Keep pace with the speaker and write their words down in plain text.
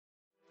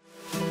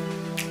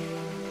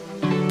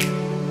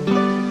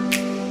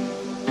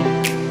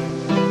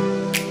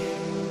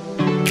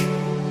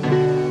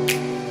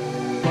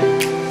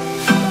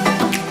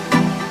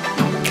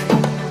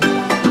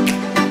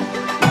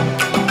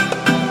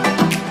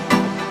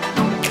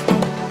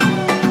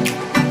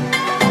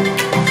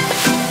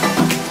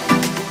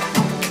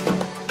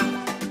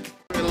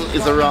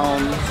is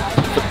around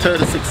for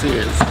 36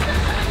 years.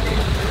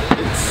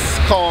 It's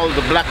called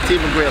the Black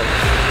Table Grill.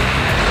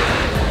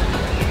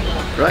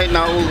 Right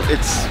now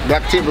it's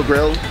Black Table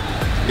Grill.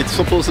 It's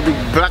supposed to be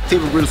Black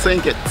Table Grill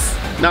St. Kitts.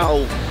 Now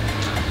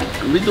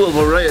we do a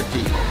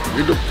variety.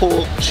 We do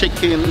pork,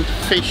 chicken,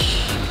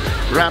 fish,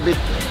 rabbit.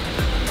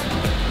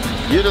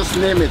 You just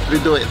name it, we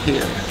do it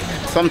here.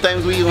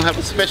 Sometimes we even have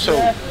a special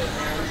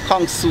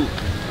conch soup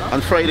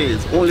on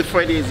Fridays. Only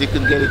Fridays you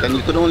could get it, and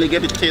you could only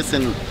get it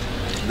tasting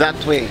that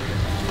way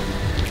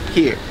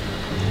here,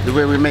 the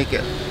way we make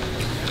it.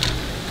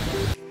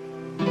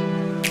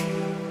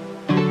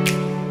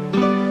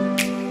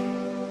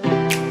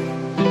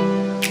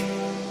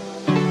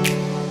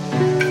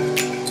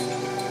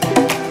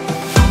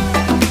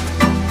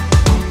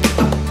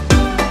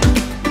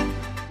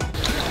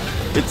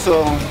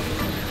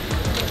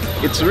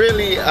 It's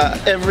really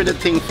everyday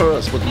thing for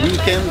us, but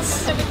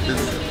weekends,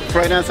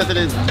 Friday and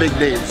Saturday is big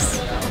days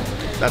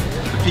that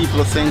the people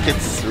of St.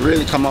 Kitts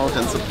really come out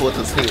and support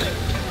us here.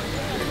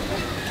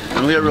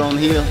 And we're around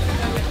here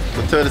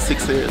for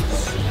 36 years.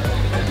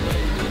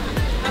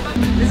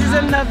 This is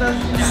another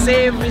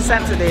Savory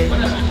Saturday,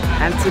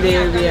 and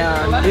today we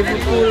are on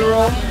Liverpool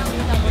Road,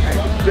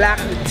 Black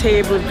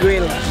Table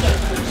Grill,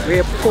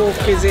 where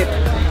pork is it.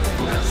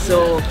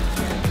 So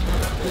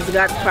it's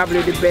got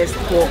probably the best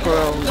pork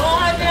around,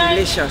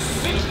 delicious.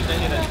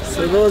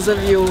 So those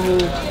of you who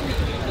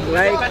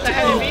like to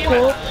eat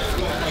pork,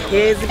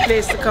 here's the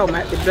place to come,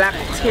 at the Black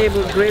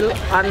Table Grill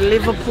on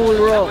Liverpool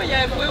Road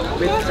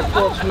with the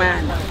pork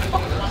man.